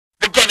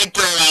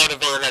gonna get out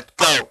of here. Let's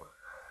go.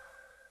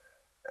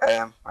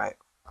 Right.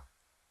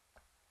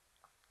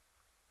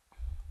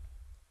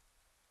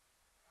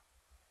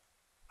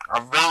 I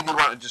really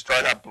want to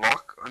destroy that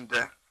block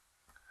under,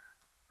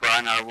 but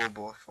I know we'll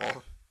both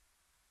fall.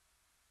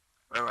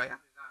 Where are you?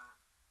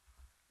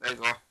 There you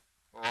go.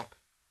 Go up.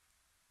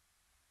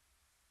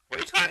 What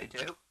are you trying to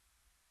do?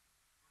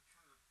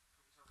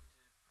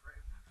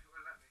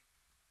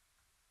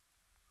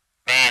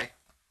 Bye.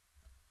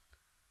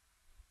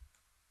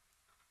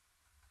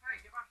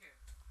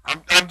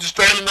 I'm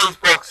destroying these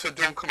blocks so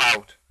don't come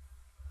out.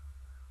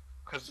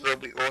 Because there'll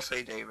be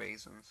OCD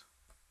reasons.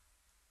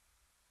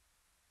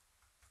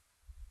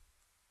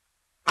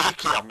 I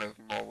can't move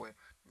more way.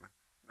 I'm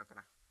not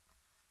gonna.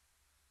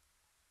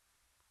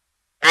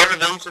 All of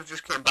these have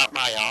just came back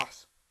my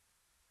ass.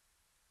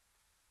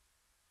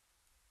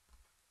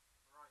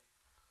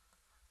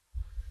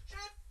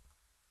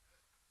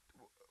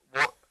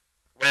 What?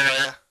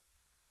 Where?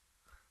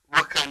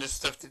 What kind of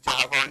stuff did you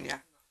have on you?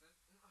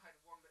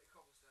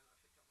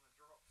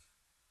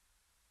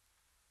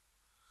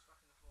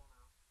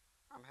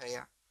 I'm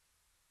here.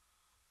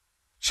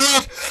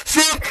 Shit!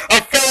 Shit! I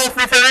fell off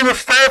with all the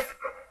stuff!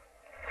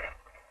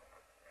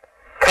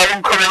 Come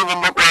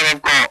even look what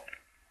I've got.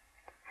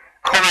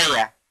 Come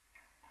here.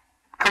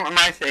 Come to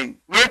my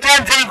thing. You don't do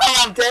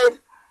that, I'm dead!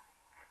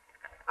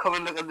 Come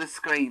and look at the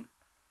screen.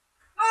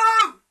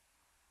 No! No!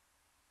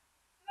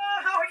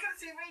 I can't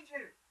see me,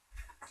 Jude!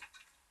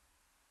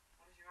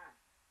 What did you have?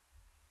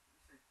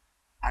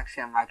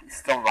 Actually, I'm like,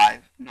 still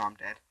alive. No, I'm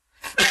dead.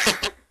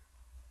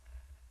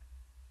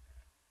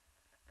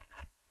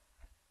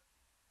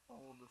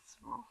 All the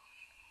smoke.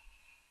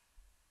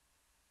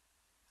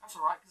 That's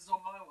alright, because it's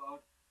on my world.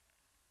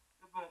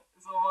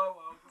 It's on my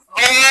world. Oh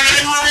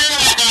yes!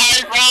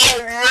 Oh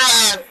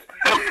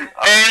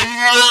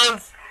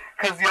yes!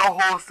 Because you're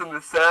hosting the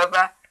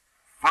server.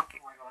 Fuck it.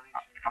 Oh my god,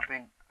 I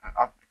think.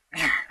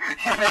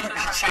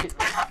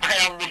 I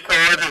am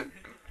recording.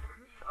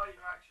 Oh, you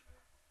actually?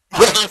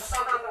 Yes!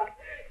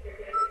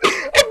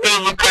 I'm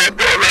being recorded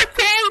all that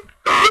time.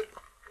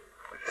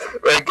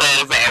 Right,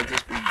 guys, I've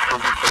just been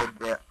busy for a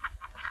bit.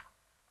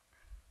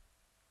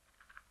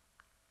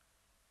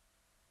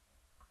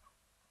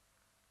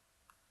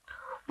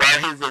 While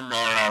he's in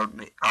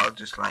there, I'll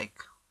just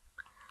like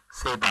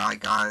say bye,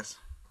 guys.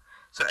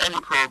 So any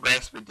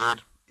progress we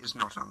did is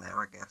not on there,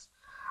 I guess.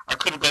 I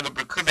could have got it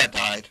because I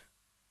died.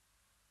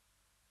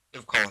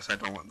 Of course, I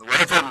don't want the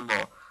word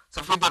anymore.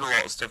 So if we did a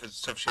lot of stuff,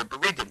 it's tough shit,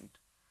 but we didn't.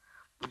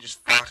 We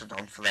just farted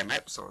on for them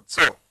episodes.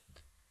 So,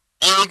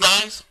 anyway,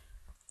 guys,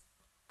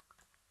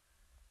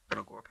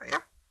 gonna go up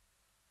here.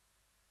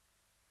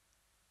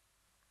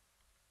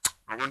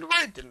 I wonder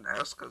why it didn't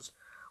ask, because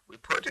we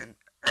put in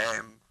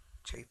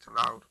cheat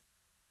allowed.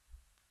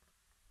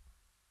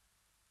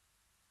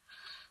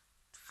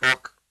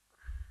 Fuck.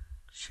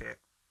 Shit.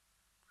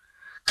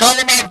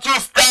 Colin, I've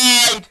just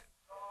died!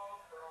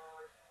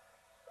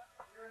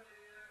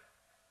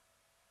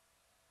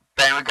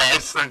 There we go,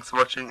 guys. Thanks for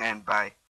watching and bye.